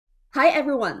Hi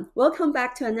everyone, welcome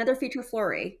back to another feature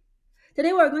Flurry.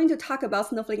 Today we're going to talk about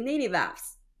Snowflake Native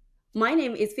Apps. My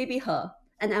name is Phoebe He,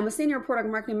 and I'm a Senior Product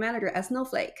Marketing Manager at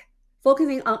Snowflake,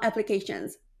 focusing on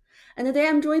applications. And today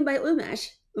I'm joined by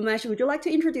Umesh. Umesh, would you like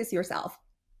to introduce yourself?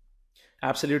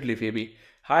 Absolutely, Phoebe.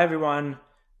 Hi, everyone.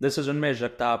 This is Unmesh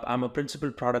Jagtap. I'm a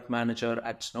principal product manager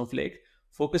at Snowflake,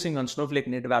 focusing on Snowflake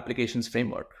Native Applications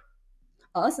Framework.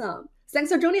 Awesome.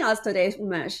 Thanks for joining us today,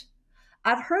 Umesh.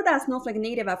 I've heard that Snowflake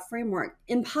Native App Framework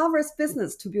empowers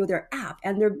business to build their app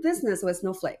and their business with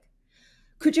Snowflake.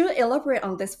 Could you elaborate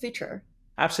on this feature?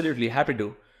 Absolutely, happy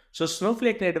to. So,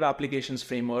 Snowflake Native Applications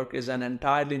Framework is an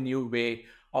entirely new way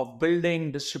of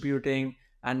building, distributing,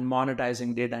 and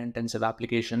monetizing data intensive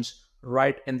applications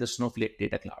right in the Snowflake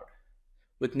Data Cloud.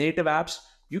 With native apps,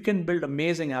 you can build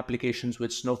amazing applications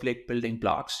with Snowflake building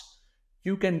blocks.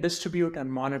 You can distribute and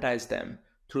monetize them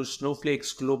through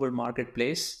Snowflake's global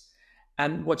marketplace.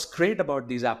 And what's great about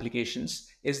these applications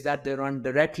is that they run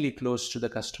directly close to the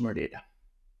customer data.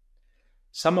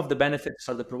 Some of the benefits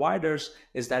for the providers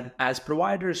is that as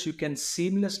providers, you can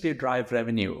seamlessly drive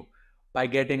revenue by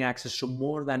getting access to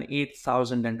more than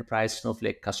 8,000 enterprise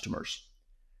Snowflake customers.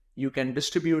 You can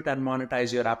distribute and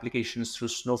monetize your applications through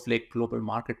Snowflake Global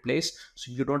Marketplace,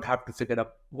 so you don't have to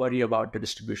worry about the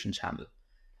distribution channel.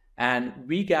 And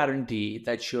we guarantee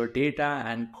that your data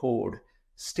and code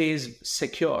stays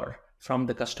secure from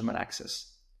the customer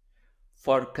access.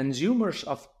 For consumers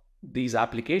of these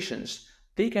applications,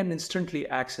 they can instantly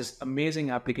access amazing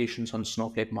applications on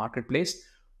Snowflake Marketplace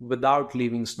without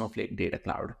leaving Snowflake Data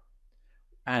Cloud.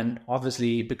 And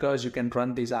obviously, because you can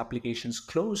run these applications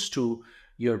close to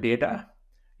your data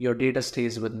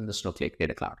stays within the Snowflake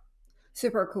Data Cloud.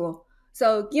 Super cool.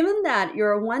 So, given that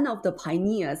you're one of the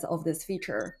pioneers of this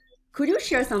feature, could you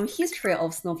share some history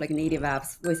of Snowflake native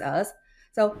apps with us?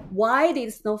 So, why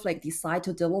did Snowflake decide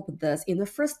to develop this in the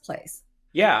first place?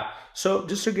 Yeah, so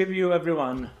just to give you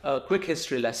everyone a quick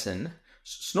history lesson,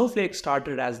 Snowflake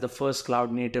started as the first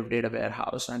cloud native data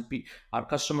warehouse, and our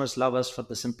customers love us for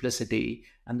the simplicity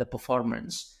and the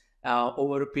performance.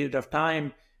 Over a period of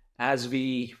time, as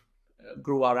we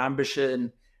grew our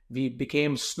ambition, we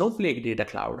became Snowflake Data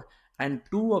Cloud. And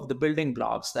two of the building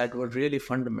blocks that were really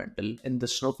fundamental in the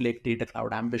Snowflake Data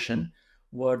Cloud ambition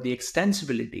were the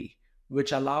extensibility,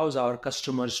 which allows our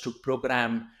customers to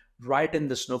program right in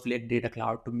the Snowflake Data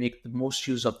Cloud to make the most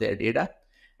use of their data.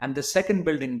 And the second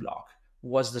building block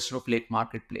was the Snowflake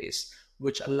Marketplace,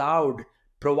 which allowed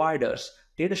providers,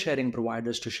 data sharing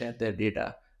providers, to share their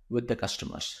data with the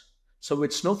customers. So,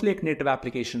 with Snowflake Native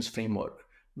Applications Framework,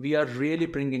 we are really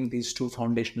bringing these two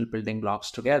foundational building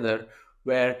blocks together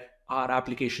where our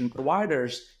application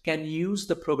providers can use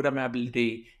the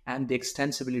programmability and the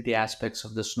extensibility aspects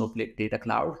of the Snowflake Data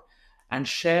Cloud and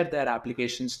share their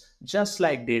applications just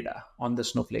like data on the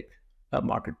Snowflake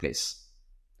marketplace.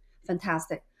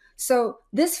 Fantastic. So,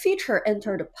 this feature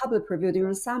entered public preview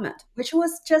during Summit, which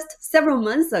was just several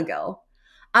months ago.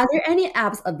 Are there any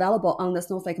apps available on the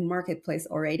Snowflake Marketplace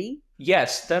already?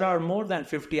 Yes, there are more than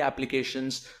 50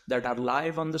 applications that are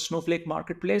live on the Snowflake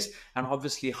marketplace, and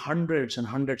obviously hundreds and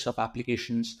hundreds of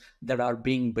applications that are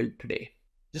being built today.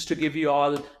 Just to give you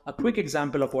all a quick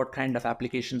example of what kind of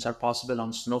applications are possible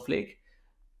on Snowflake,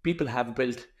 people have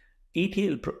built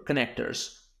ETL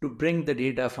connectors to bring the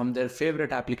data from their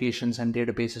favorite applications and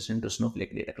databases into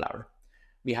Snowflake Data Cloud.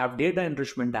 We have data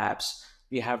enrichment apps.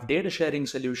 We have data sharing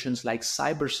solutions like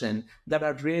CyberSyn that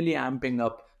are really amping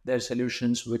up their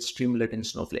solutions with Streamlit in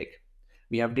Snowflake.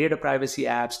 We have data privacy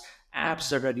apps, apps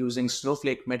that are using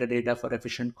Snowflake metadata for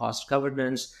efficient cost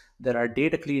governance. There are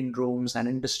data clean rooms and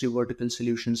industry vertical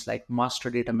solutions like master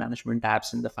data management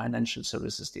apps in the financial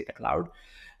services data cloud.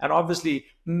 And obviously,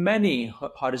 many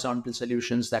horizontal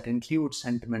solutions that include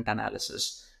sentiment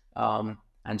analysis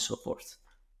and so forth.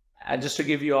 And just to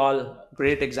give you all a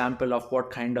great example of what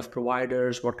kind of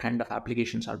providers, what kind of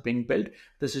applications are being built,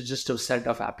 this is just a set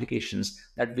of applications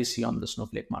that we see on the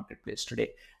Snowflake marketplace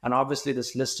today. And obviously,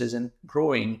 this list is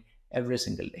growing every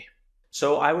single day.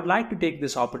 So I would like to take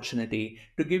this opportunity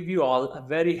to give you all a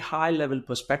very high level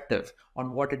perspective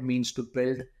on what it means to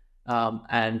build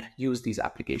and use these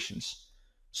applications.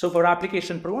 So for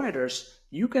application providers,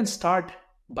 you can start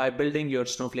by building your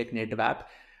Snowflake native app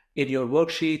in your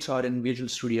worksheets or in Visual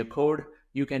Studio Code.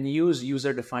 You can use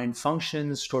user-defined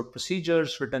functions, stored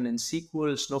procedures written in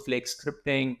SQL, Snowflake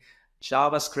scripting,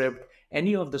 JavaScript,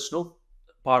 any of the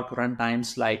Snowpark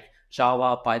runtimes like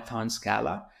Java, Python,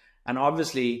 Scala. And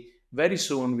obviously, very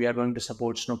soon we are going to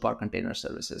support Snowpark Container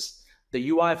Services. The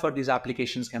UI for these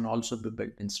applications can also be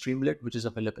built in Streamlit, which is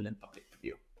available in public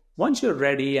preview. Once you're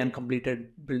ready and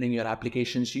completed building your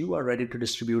applications, you are ready to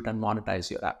distribute and monetize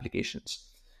your applications.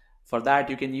 For that,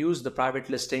 you can use the private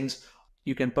listings.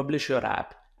 You can publish your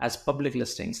app as public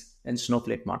listings in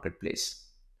Snowflake Marketplace.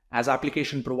 As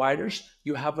application providers,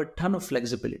 you have a ton of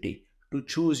flexibility to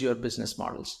choose your business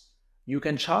models. You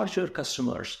can charge your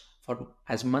customers for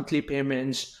as monthly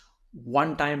payments,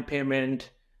 one-time payment.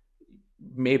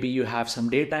 Maybe you have some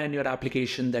data in your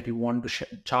application that you want to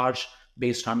charge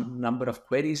based on number of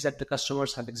queries that the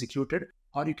customers have executed,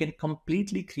 or you can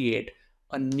completely create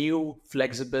a new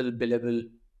flexible billable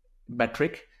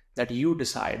metric that you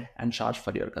decide and charge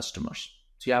for your customers.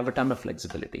 So you have a ton of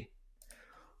flexibility.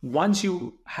 Once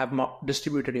you have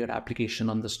distributed your application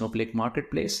on the Snowflake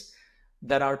Marketplace,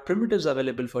 there are primitives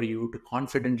available for you to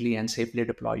confidently and safely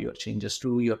deploy your changes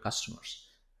to your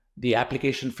customers. The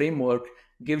application framework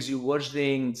gives you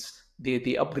versionings, the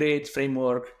upgrades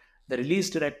framework, the release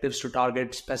directives to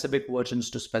target specific versions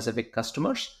to specific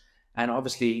customers, and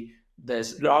obviously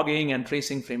there's logging and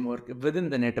tracing framework within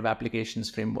the native applications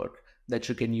framework that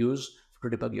you can use to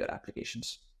debug your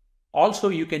applications. Also,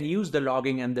 you can use the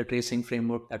logging and the tracing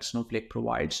framework that Snowflake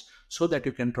provides so that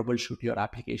you can troubleshoot your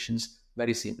applications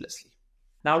very seamlessly.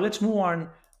 Now let's move on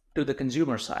to the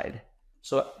consumer side.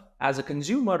 So as a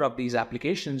consumer of these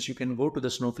applications, you can go to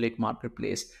the Snowflake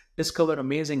Marketplace, discover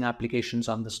amazing applications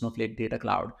on the Snowflake Data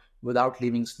Cloud without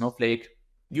leaving Snowflake.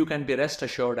 You can be rest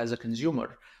assured as a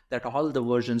consumer that all the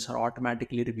versions are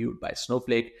automatically reviewed by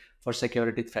Snowflake for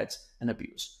security threats and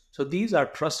abuse. So these are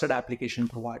trusted application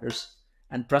providers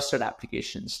and trusted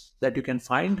applications that you can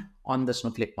find on the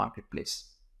Snowflake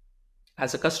Marketplace.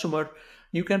 As a customer,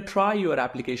 you can try your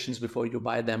applications before you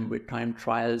buy them with timed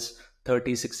trials,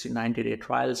 30, 60, 90-day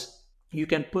trials. You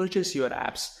can purchase your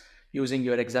apps using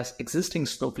your existing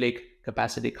Snowflake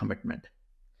capacity commitment.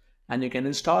 And you can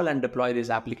install and deploy these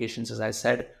applications, as I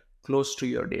said, close to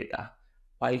your data,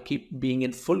 while keep being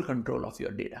in full control of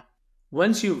your data.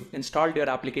 Once you've installed your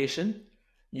application,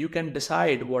 you can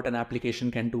decide what an application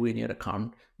can do in your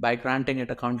account by granting it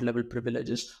account level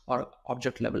privileges or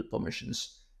object level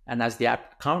permissions. And as the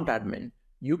account admin,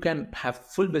 you can have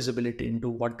full visibility into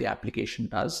what the application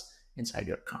does inside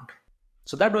your account.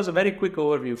 So that was a very quick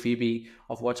overview, Phoebe,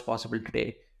 of what's possible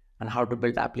today and how to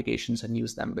build applications and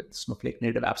use them with Snowflake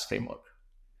Native Apps Framework.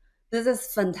 This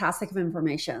is fantastic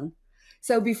information.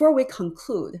 So before we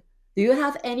conclude, do you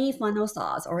have any final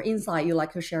thoughts or insight you'd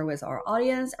like to share with our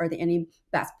audience? Are there any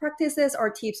best practices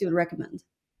or tips you'd recommend?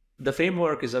 The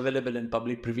framework is available in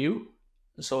public preview.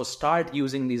 So start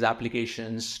using these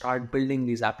applications, start building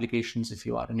these applications if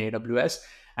you are in AWS,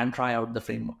 and try out the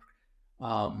framework.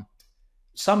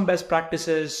 Some best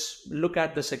practices: look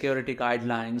at the security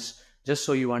guidelines, just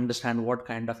so you understand what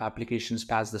kind of applications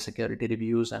pass the security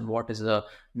reviews and what is a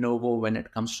no-go when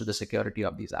it comes to the security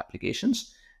of these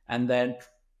applications. And then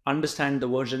understand the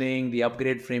versioning, the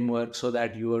upgrade framework, so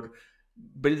that you're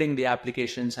building the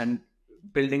applications and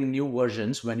building new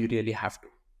versions when you really have to.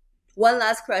 One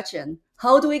last question.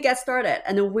 How do we get started,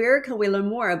 and where can we learn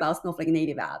more about Snowflake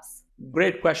native apps?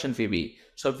 Great question, Phoebe.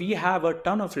 So we have a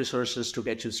ton of resources to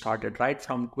get you started, right?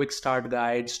 From quick start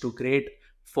guides to great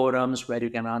forums where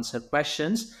you can answer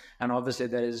questions. And obviously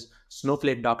there is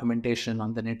Snowflake documentation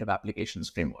on the native applications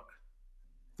framework.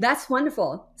 That's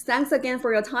wonderful. Thanks again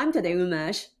for your time today,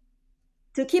 Umesh.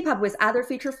 To keep up with other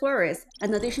feature flurries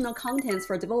and additional contents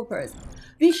for developers,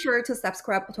 be sure to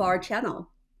subscribe to our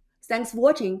channel. Thanks for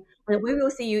watching, and we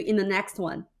will see you in the next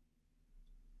one.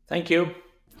 Thank you.